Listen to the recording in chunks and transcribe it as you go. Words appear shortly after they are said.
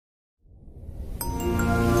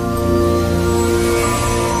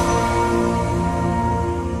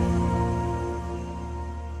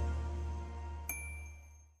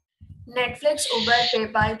Netflix, Uber,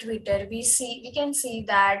 PayPal, Twitter, we can see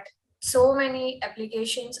that so many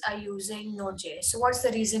applications are using Node.js. So what's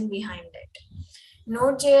the reason behind it?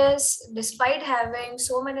 Node.js, despite having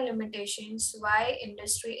so many limitations, why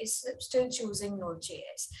industry is still choosing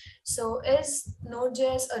Node.js? So is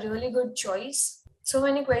Node.js a really good choice? So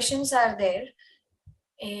many questions are there.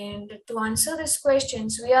 And to answer these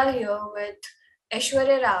questions, we are here with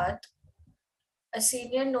Aishwarya Rawat, a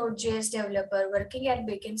senior Node.js developer working at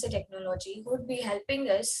Vacancy Technology, who would be helping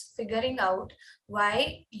us figuring out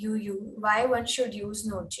why one should use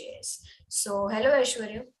Node.js. So, hello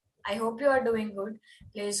Aishwarya. I hope you are doing good.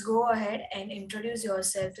 Please go ahead and introduce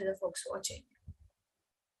yourself to the folks watching.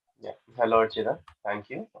 Yeah. Hello, Archita. Thank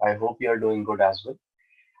you. I hope you are doing good as well.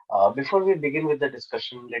 Before we begin with the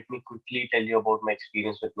discussion, let me quickly tell you about my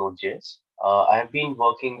experience with Node.js. I have been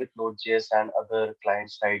working with Node.js and other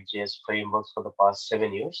client-side JS frameworks for the past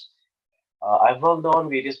 7 years. I've worked on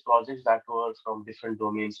various projects that were from different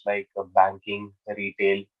domains like banking,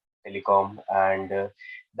 retail, telecom, and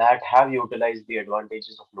that have utilized the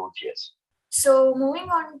advantages of Node.js. So, moving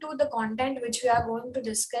on to the content which we are going to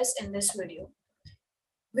discuss in this video.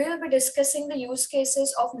 We will be discussing the use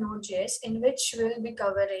cases of Node.js, in which we will be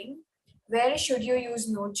covering where should you use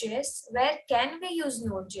Node.js, where can we use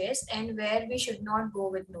Node.js, and where we should not go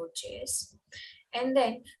with Node.js. And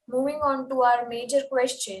then moving on to our major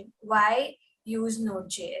question, why use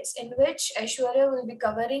Node.js, in which Aishwarya will be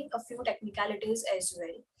covering a few technicalities as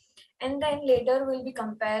well. And then later we'll be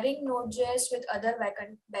comparing Node.js with other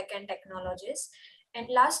backend technologies. And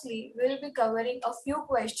lastly, we'll be covering a few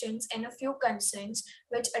questions and a few concerns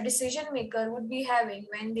which a decision maker would be having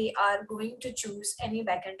when they are going to choose any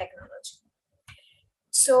backend technology.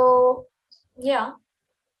 So, yeah,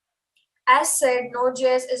 as said,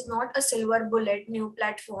 Node.js is not a silver bullet new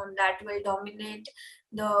platform that will dominate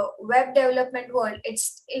the web development world.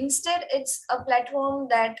 It's a platform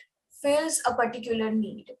that fills a particular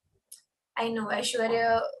need. I know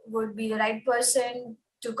Aishwarya would be the right person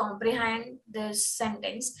to comprehend this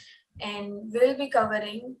sentence, and we'll be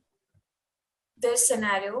covering this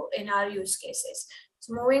scenario in our use cases.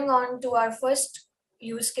 So moving on to our first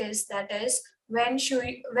use case, that is when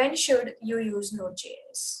should you use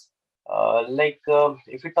Node.js?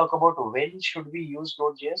 If we talk about when should we use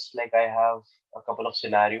Node.js, like I have a couple of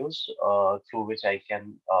scenarios through which I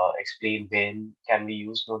can explain when can we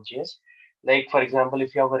use Node.js. Like for example,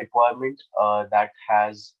 if you have a requirement that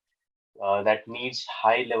needs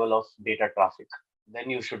high level of data traffic, then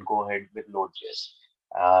you should go ahead with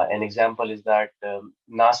Node.js. An example is that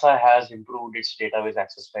NASA has improved its database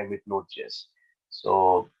access time with Node.js.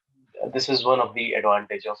 So this is one of the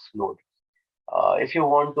advantage of Node. If you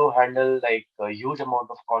want to handle like a huge amount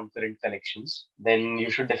of concurrent connections, then you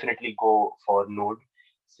should definitely go for Node,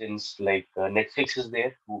 since like Netflix is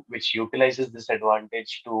there, which utilizes this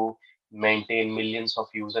advantage to maintain millions of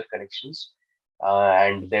user connections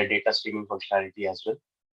and their data streaming functionality as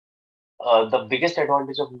well. The biggest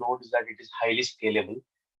advantage of Node is that it is highly scalable.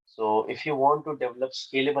 So if you want to develop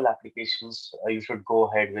scalable applications, you should go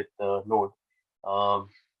ahead with Node. Um,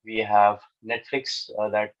 we have Netflix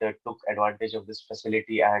that took advantage of this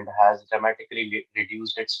facility and has dramatically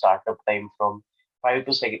reduced its startup time from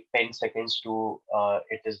 10 seconds to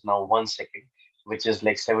it is now 1 second, which is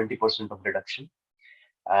like 70% of reduction.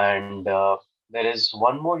 And there is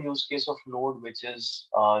one more use case of Node, which is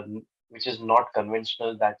not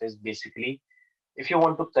conventional. That is basically if you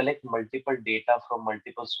want to collect multiple data from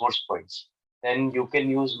multiple source points, then you can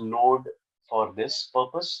use Node for this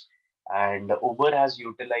purpose. And Uber has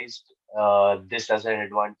utilized this as an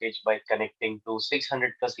advantage by connecting to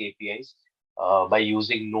 600 plus APIs by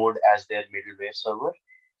using Node as their middleware server.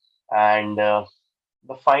 And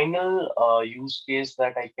the final use case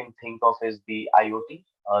that I can think of is the IoT,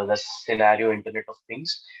 the scenario Internet of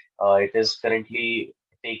Things. It is currently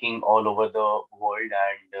taking all over the world,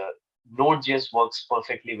 and Node.js works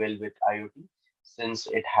perfectly well with IoT since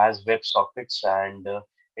it has web sockets, and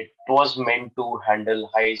it was meant to handle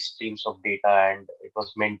high streams of data, and it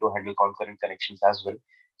was meant to handle concurrent connections as well.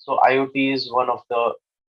 So IoT is one of the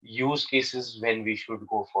use cases when we should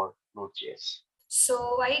go for Node.js.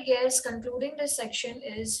 So I guess concluding this section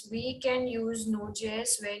is we can use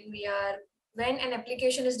Node.js when an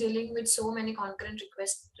application is dealing with so many concurrent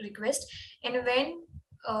request and when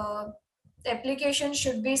uh, application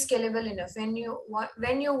should be scalable enough when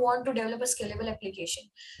you want to develop a scalable application.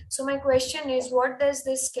 So my question is, what does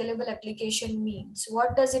this scalable application means?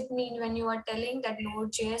 What does it mean when you are telling that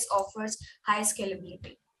Node.js offers high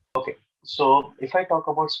scalability? Okay, so if I talk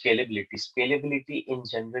about scalability, scalability in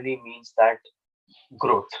generally means that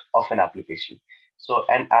growth of an application. So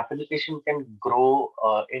an application can grow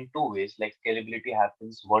in two ways, like scalability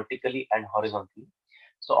happens vertically and horizontally.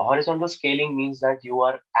 So horizontal scaling means that you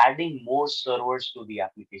are adding more servers to the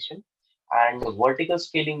application, and vertical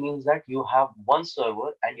scaling means that you have one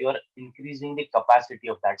server and you are increasing the capacity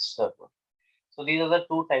of that server. So these are the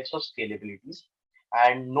two types of scalabilities.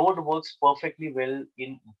 And Node works perfectly well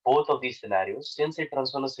in both of these scenarios since it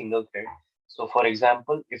runs on a single thread. So for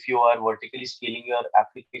example, if you are vertically scaling your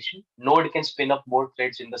application, Node can spin up more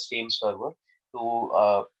threads in the same server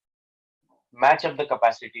to match up the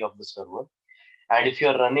capacity of the server. And if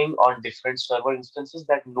you're running on different server instances,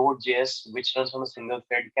 that Node.js, which runs on a single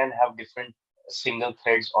thread, can have different single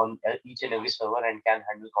threads on each and every server and can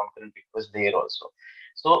handle concurrent requests there also.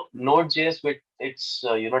 So Node.js with its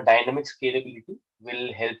dynamic scalability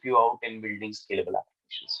will help you out in building scalable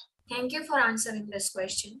applications. Thank you for answering this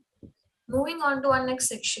question. Moving on to our next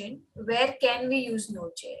section, where can we use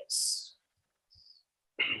Node.js?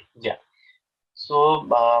 Yeah. So,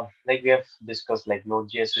 like we have discussed, like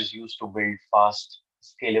Node.js is used to build fast,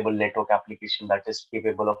 scalable network application that is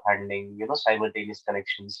capable of handling, simultaneous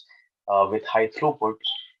connections with high throughput.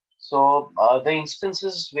 So, the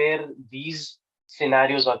instances where these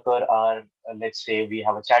scenarios occur are, let's say, we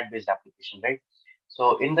have a chat-based application, right?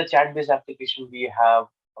 So, in the chat-based application, we have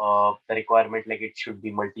the requirement like it should be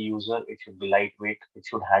multi-user, it should be lightweight, it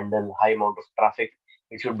should handle high amount of traffic,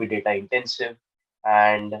 it should be data intensive,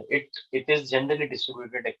 and it is generally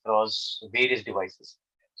distributed across various devices.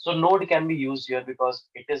 So Node can be used here because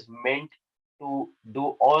it is meant to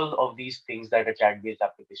do all of these things that a chat-based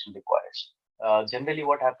application requires. Generally,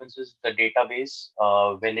 what happens is the database,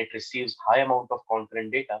 when it receives high amount of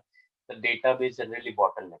concurrent data, the database generally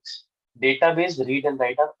bottlenecks. Database read and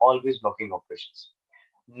write are always blocking operations.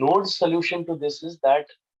 Node's solution to this is that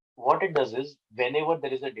what it does is whenever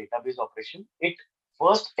there is a database operation, it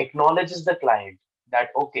first acknowledges the client that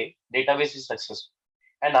okay, database is successful.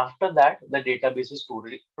 And after that, the database is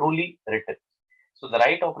truly written. So the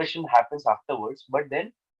write operation happens afterwards, but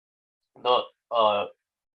then the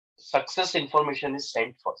success information is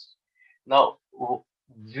sent first. Now,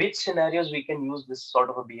 which scenarios we can use this sort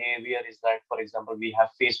of a behavior is that, for example, we have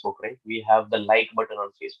Facebook, right? We have the like button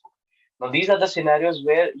on Facebook. Now, these are the scenarios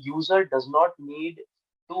where user does not need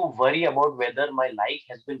to worry about whether my like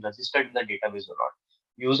has been registered in the database or not.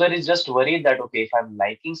 User is just worried that, okay, if I'm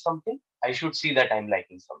liking something, I should see that I'm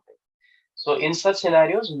liking something. So in such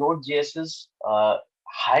scenarios, Node.js is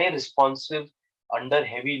high responsive under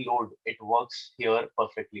heavy load. It works here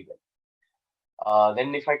perfectly well.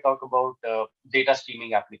 Then if I talk about data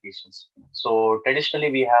streaming applications, so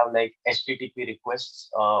traditionally we have like HTTP requests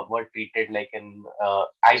were treated like an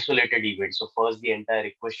isolated event. So first the entire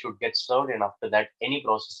request should get served, and after that any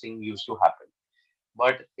processing used to happen.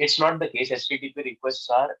 But it's not the case. HTTP requests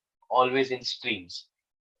are always in streams.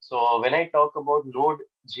 So when I talk about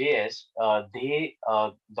Node.js,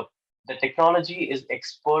 the technology is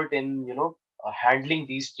expert in handling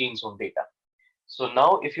these streams of data. So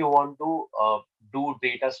now, if you want to do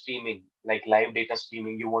data streaming, like live data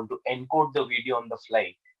streaming, you want to encode the video on the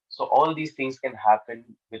fly. So all these things can happen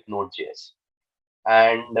with Node.js.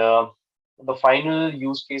 And the final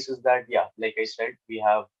use case is that, yeah, like I said, we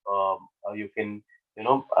have you can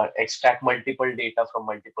extract multiple data from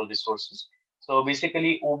multiple resources. So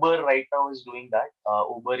basically, Uber right now is doing that.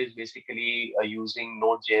 Uber is basically using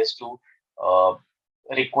Node.js to uh,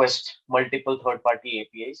 request multiple third-party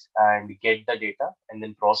APIs and get the data and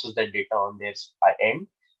then process that data on their end.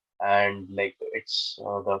 And like it's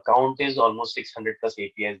the count is almost 600 plus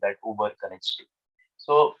APIs that Uber connects to.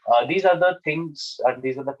 So these are the things and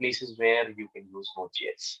these are the places where you can use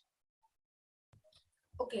Node.js.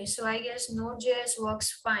 Okay, so I guess Node.js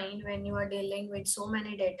works fine when you are dealing with so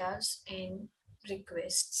many datas and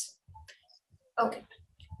requests. Okay,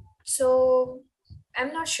 so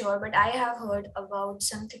I'm not sure, but I have heard about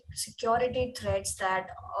some security threats that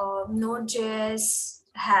Node.js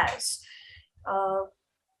has. Uh,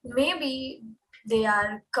 Maybe they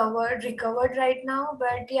are recovered right now,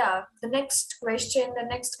 but yeah, the next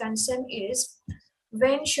concern is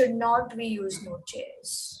when should not we use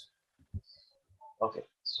Node.js? Okay,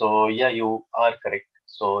 so yeah, you are correct.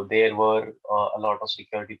 So there were a lot of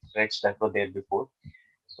security threats that were there before.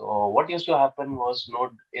 So what used to happen was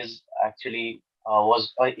Node is actually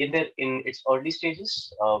was in its early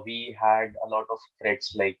stages. We had a lot of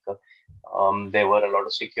threats like there were a lot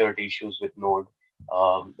of security issues with Node.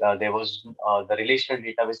 There was the relational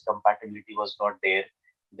database compatibility was not there.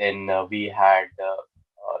 Then we had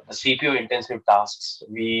the CPU intensive tasks.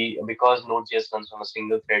 We because Node.js runs on a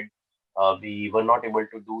single thread, we were not able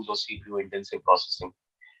to do those CPU intensive processing.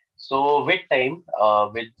 So with time,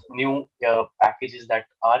 with new packages that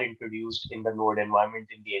are introduced in the Node environment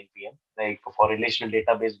in the NPM, like for relational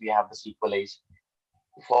database, we have the SQLize.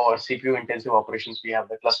 For CPU intensive operations, we have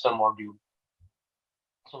the cluster module.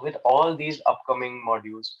 So with all these upcoming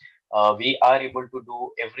modules, we are able to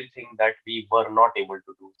do everything that we were not able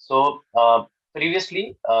to do. So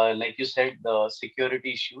previously, like you said, the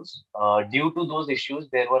security issues. Due to those issues,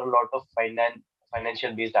 there were a lot of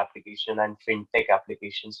financial based application and fintech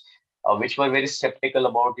applications, which were very skeptical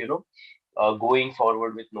about going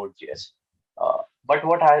forward with Node.js. But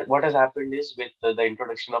what has happened is with the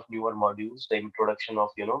introduction of newer modules, the introduction of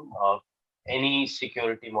any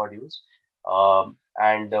security modules,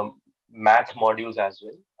 and math modules as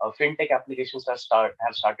well. Fintech applications have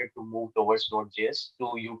started to move towards Node.js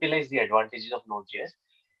to utilize the advantages of Node.js.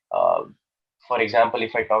 Uh, for example,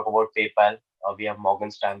 if I talk about PayPal, we have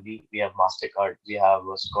Morgan Stanley, we have Mastercard, we have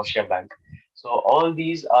Scotiabank. So all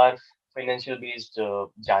these are financial-based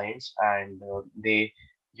giants, and they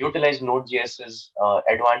utilize Node.js's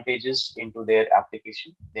advantages into their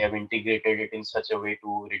application. They have integrated it in such a way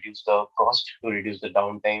to reduce the cost, to reduce the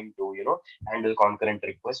downtime, to handle concurrent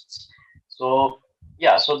requests. So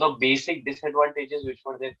yeah, so the basic disadvantages which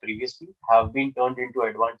were there previously have been turned into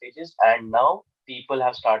advantages, and now people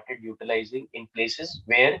have started utilizing in places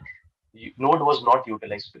where Node was not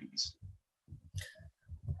utilized previously.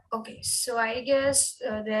 Okay, so I guess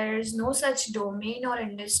there is no such domain or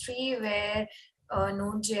industry where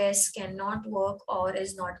Node.js cannot work or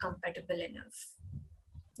is not compatible enough.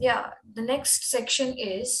 Yeah, the next section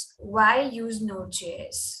is why use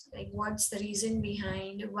Node.js? Like, what's the reason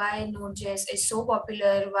behind why Node.js is so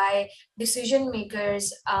popular? Why decision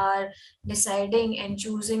makers are deciding and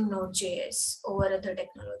choosing Node.js over other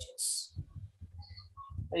technologies?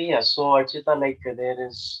 Yeah, so Archita, like there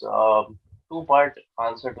is two-part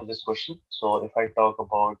answer to this question. So if I talk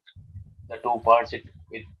about the two parts,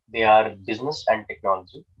 they are business and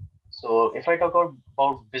technology. So if I talk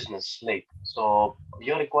about business, like so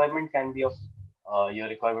your requirement can be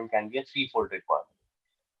a threefold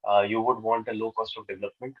requirement. You would want a low cost of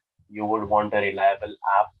development. You would want a reliable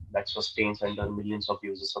app that sustains under millions of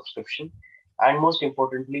user subscription. And most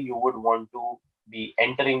importantly, you would want to be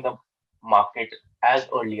entering the market as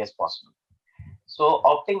early as possible. So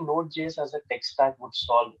opting Node.js as a tech stack would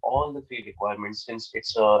solve all the three requirements. Since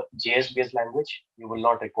it's a JS-based language, you will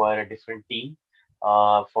not require a different team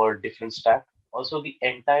for different stack. Also, the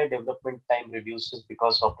entire development time reduces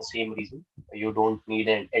because of the same reason. You don't need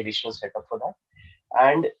an additional setup for that.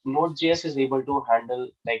 And Node.js is able to handle,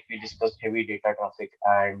 like we discussed, heavy data traffic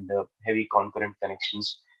and heavy concurrent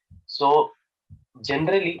connections. So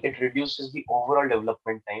generally, it reduces the overall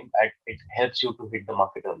development time and it helps you to hit the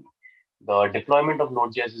market early. The deployment of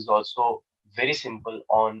Node.js is also very simple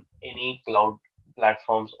on any cloud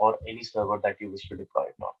platforms or any server that you wish to deploy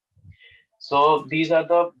it on. So these are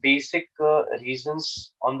the basic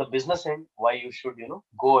reasons on the business end why you should,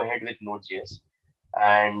 go ahead with Node.js.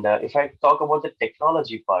 And if I talk about the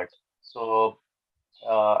technology part, so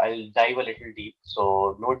I'll dive a little deep.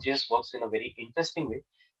 So Node.js works in a very interesting way.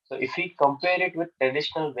 So if we compare it with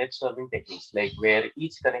traditional web serving techniques, like where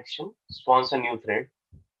each connection spawns a new thread,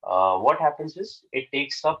 what happens is it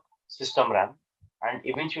takes up system RAM, and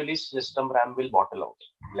eventually system RAM will bottle out.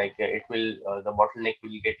 Like the bottleneck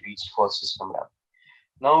will get reached for system RAM.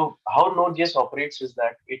 Now, how Node.js operates is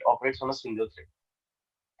that it operates on a single thread,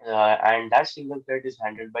 and that single thread is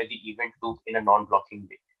handled by the event loop in a non-blocking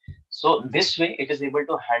way. So this way, it is able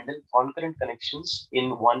to handle concurrent connections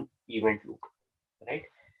in one event loop, right?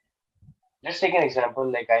 Let's take an example.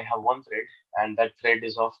 Like I have one thread, and that thread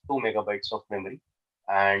is of 2 MB of memory,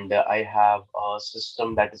 and I have a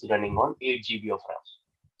system that is running on 8 GB of RAM.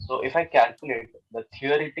 So if I calculate the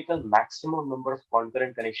theoretical maximum number of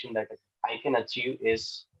concurrent connection that I can achieve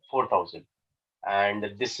is 4,000,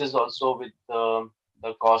 and this is also with the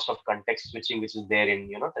cost of context switching, which is there in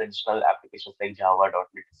traditional applications like Java,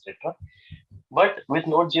 .NET, etc. But with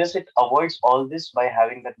Node.js, it avoids all this by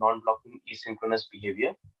having that non-blocking asynchronous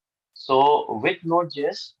behavior. So with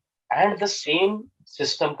Node.js and the same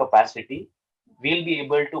system capacity, we'll be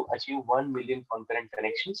able to achieve 1 million concurrent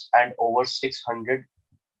connections and over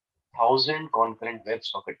 600,000 concurrent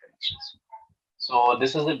WebSocket connections. So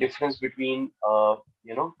this is the difference between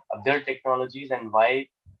other technologies and why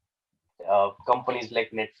companies like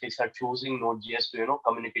Netflix are choosing Node.js to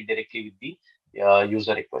communicate directly with the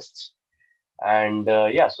user requests. And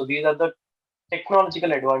yeah, so these are the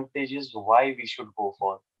technological advantages why we should go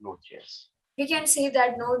for Node.js. We can say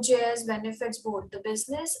that Node.js benefits both the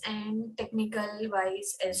business and technical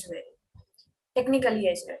wise technically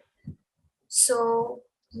as well. So,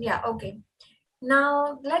 yeah, okay.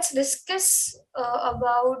 Now let's discuss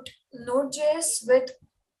about Node.js with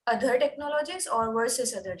other technologies or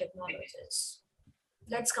versus other technologies.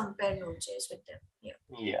 Let's compare Node.js with them. Yeah.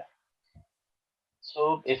 Yeah.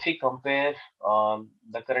 So if we compare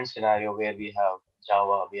the current scenario where we have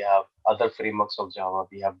Java, we have other frameworks of Java,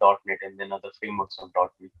 we have .NET, and then other frameworks of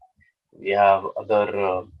 .NET. We have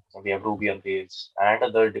we have Ruby on Rails and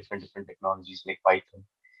other different technologies like Python.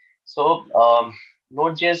 So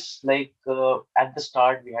Node.js, at the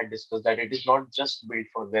start, we had discussed that it is not just built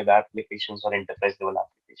for web applications or enterprise level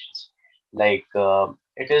applications.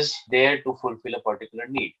 It is there to fulfill a particular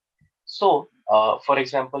need. So, for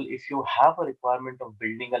example, if you have a requirement of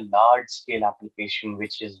building a large scale application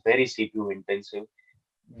which is very CPU intensive,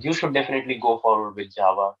 you should definitely go forward with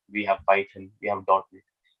Java. We have Python, we have .NET,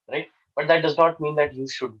 right? But that does not mean that you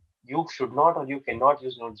should not or you cannot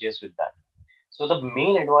use Node.js with that. So the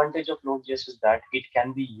main advantage of Node.js is that it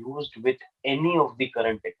can be used with any of the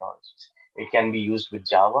current technologies. It can be used with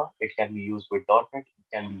Java, it can be used with .NET, it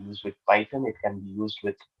can be used with Python, it can be used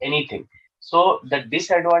with anything. So the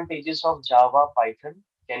disadvantages of Java, Python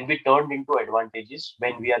can be turned into advantages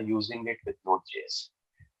when we are using it with Node.js.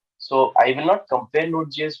 So I will not compare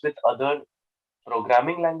Node.js with other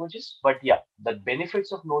programming languages, but yeah, the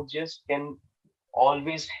benefits of Node.js can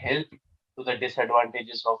always help to the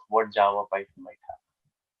disadvantages of what Java, Python might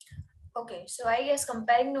have. Okay, so I guess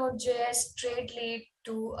comparing Node.js straightly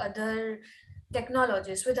to other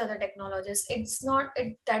technologies with other technologies,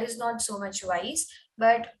 that is not so much wise.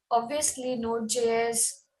 But obviously,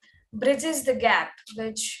 Node.js bridges the gap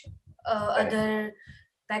which Correct. other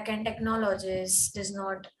backend technologies does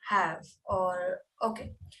not have. Or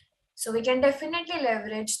okay, so we can definitely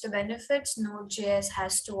leverage the benefits Node.js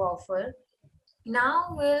has to offer.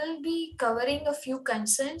 Now we'll be covering a few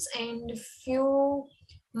concerns and few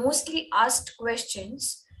mostly asked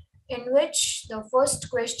questions, in which the first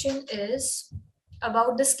question is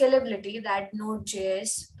about the scalability that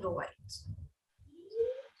Node.js provides.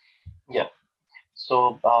 Yeah.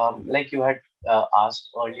 So, like you had asked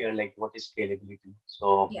earlier, like what is scalability?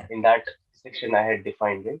 So, Yeah. in that section, I had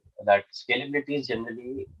defined it that scalability is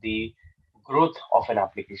generally the growth of an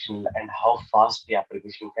application and how fast the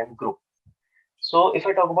application can grow. So, if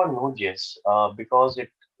I talk about Node.js, because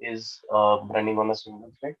it is running on a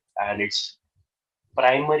single thread and its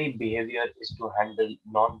primary behavior is to handle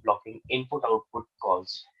non-blocking input-output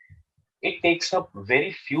calls, it takes up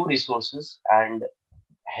very few resources and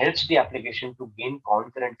helps the application to gain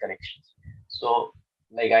concurrent connections. So,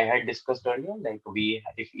 like I had discussed earlier, like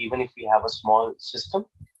if even if we have a small system,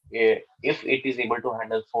 if it is able to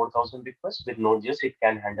handle 4,000 requests with Node.js, it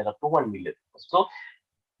can handle up to 1 million requests. So,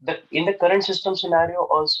 in the current system scenario,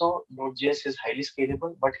 also Node.js is highly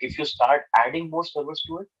scalable. But if you start adding more servers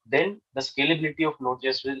to it, then the scalability of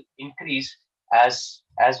Node.js will increase as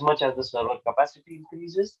much as the server capacity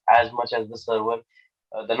increases, as much as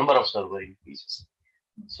the number of server increases.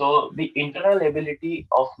 So the internal ability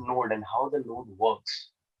of Node and how the node works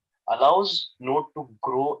allows Node to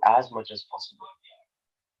grow as much as possible.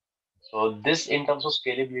 So this in terms of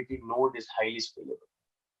scalability, Node is highly scalable.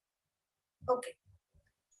 Okay.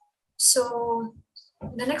 So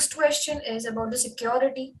the next question is about the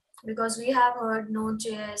security, because we have heard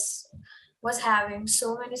Node.js was having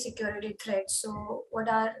so many security threats. So what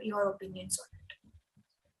are your opinions on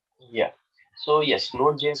Yeah. So yes,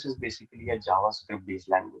 Node.js is basically a JavaScript based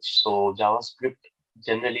language. So JavaScript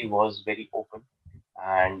generally was very open,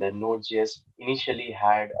 and Node.js initially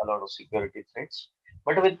had a lot of security threats.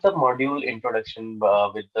 But with the module introduction,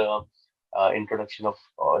 with the introduction of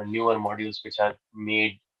newer modules which are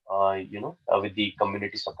made, with the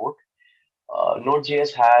community support,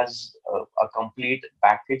 Node.js has a complete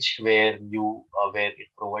package where it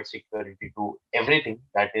provides security to everything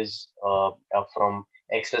that is from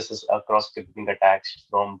accesses across scripting attacks,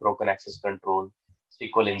 from broken access control,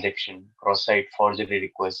 SQL injection, cross-site forgery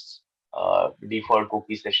requests, default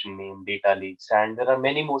cookie session name, data leaks, and there are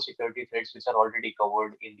many more security threats which are already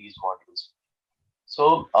covered in these modules.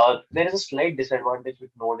 So there is a slight disadvantage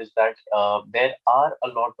with Node is that there are a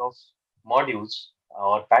lot of modules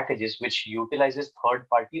or packages which utilizes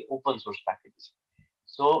third-party open source packages.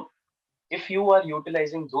 So if you are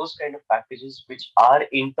utilizing those kind of packages which are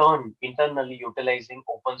internally utilizing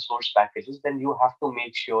open source packages, then you have to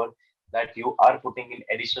make sure that you are putting in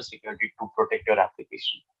additional security to protect your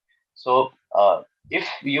application. So if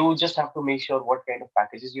you just have to make sure what kind of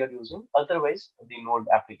packages you are using, otherwise the Node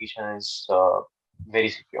application is very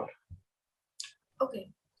secure. it? Okay.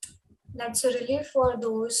 That's a relief for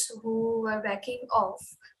those who were backing off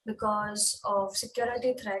because of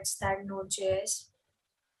security threats that Node.js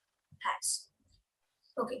has.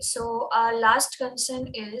 Okay, so our last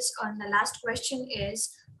concern is, or the last question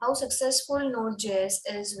is, how successful Node.js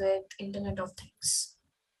is with Internet of Things.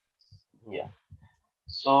 Yeah.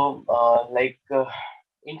 So,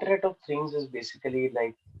 Internet of Things is basically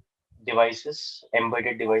like devices,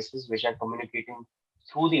 embedded devices, which are communicating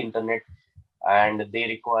through the internet, and they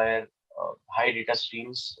require high data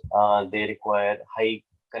streams. They require high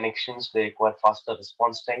connections. They require faster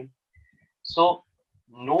response time. So,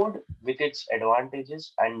 Node, with its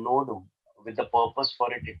advantages, and Node with the purpose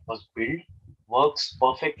for it was built, works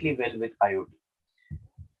perfectly well with IoT.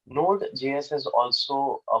 Node.js has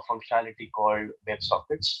also a functionality called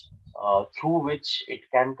WebSockets, through which it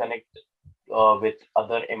can connect with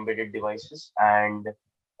other embedded devices. And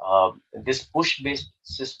this push-based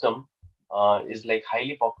system is like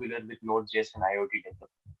highly popular with Node.js and IoT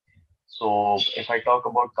development. So if I talk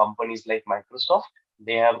about companies like Microsoft,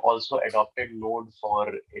 they have also adopted Node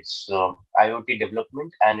for its IoT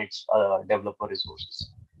development and its developer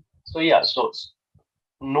resources. So yeah, so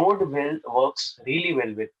Node will works really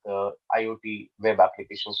well with IoT web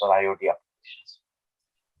applications or IoT applications.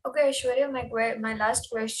 Okay, Aishwarya, my last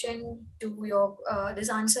question to your this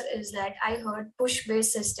answer is that I heard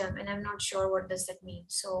push-based system, and I'm not sure what does that mean.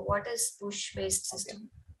 So, what is push-based Okay. system?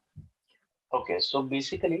 Okay. So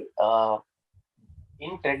basically,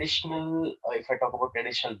 in traditional, if I talk about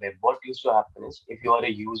traditional web, what used to happen is if you are a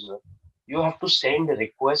user, you have to send a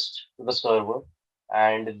request to the server,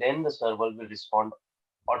 and then the server will respond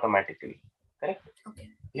automatically. Correct. Okay.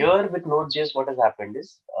 Here with Node.js, what has happened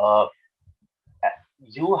is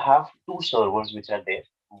you have two servers which are there.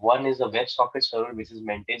 One is a WebSocket server which is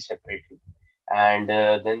maintained separately, and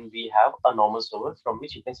then we have a normal server from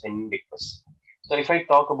which you can send in requests. So if I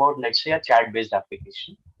talk about, let's say, a chat-based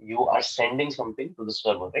application, you are sending something to the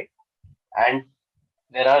server, right? And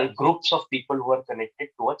there are groups of people who are connected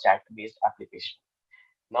to a chat-based application.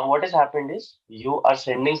 Now, what has happened is you are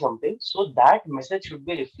sending something, so that message should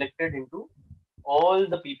be reflected into all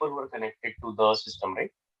the people who are connected to the system,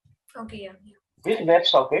 right? Okay, yeah, yeah. With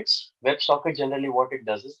WebSocket generally what it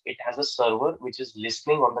does is it has a server which is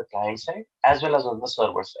listening on the client side as well as on the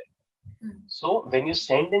server side. Hmm. So when you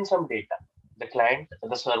send in some data,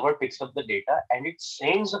 the server picks up the data and it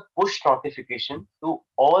sends a push notification to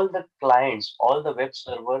all the clients, all the web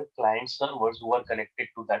server client servers who are connected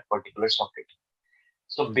to that particular socket.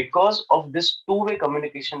 So because of this two-way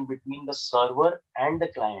communication between the server and the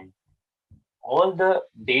client, all the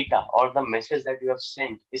data or the message that you have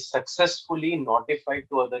sent is successfully notified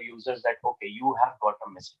to other users that okay, you have got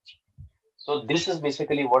a message. So this is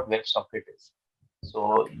basically what WebSocket is.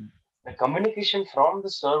 So Okay. the communication from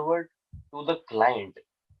the server to the client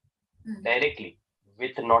Hmm. directly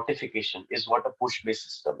with notification is what a push based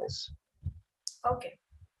system is. Okay.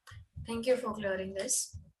 Thank you for clearing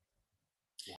this.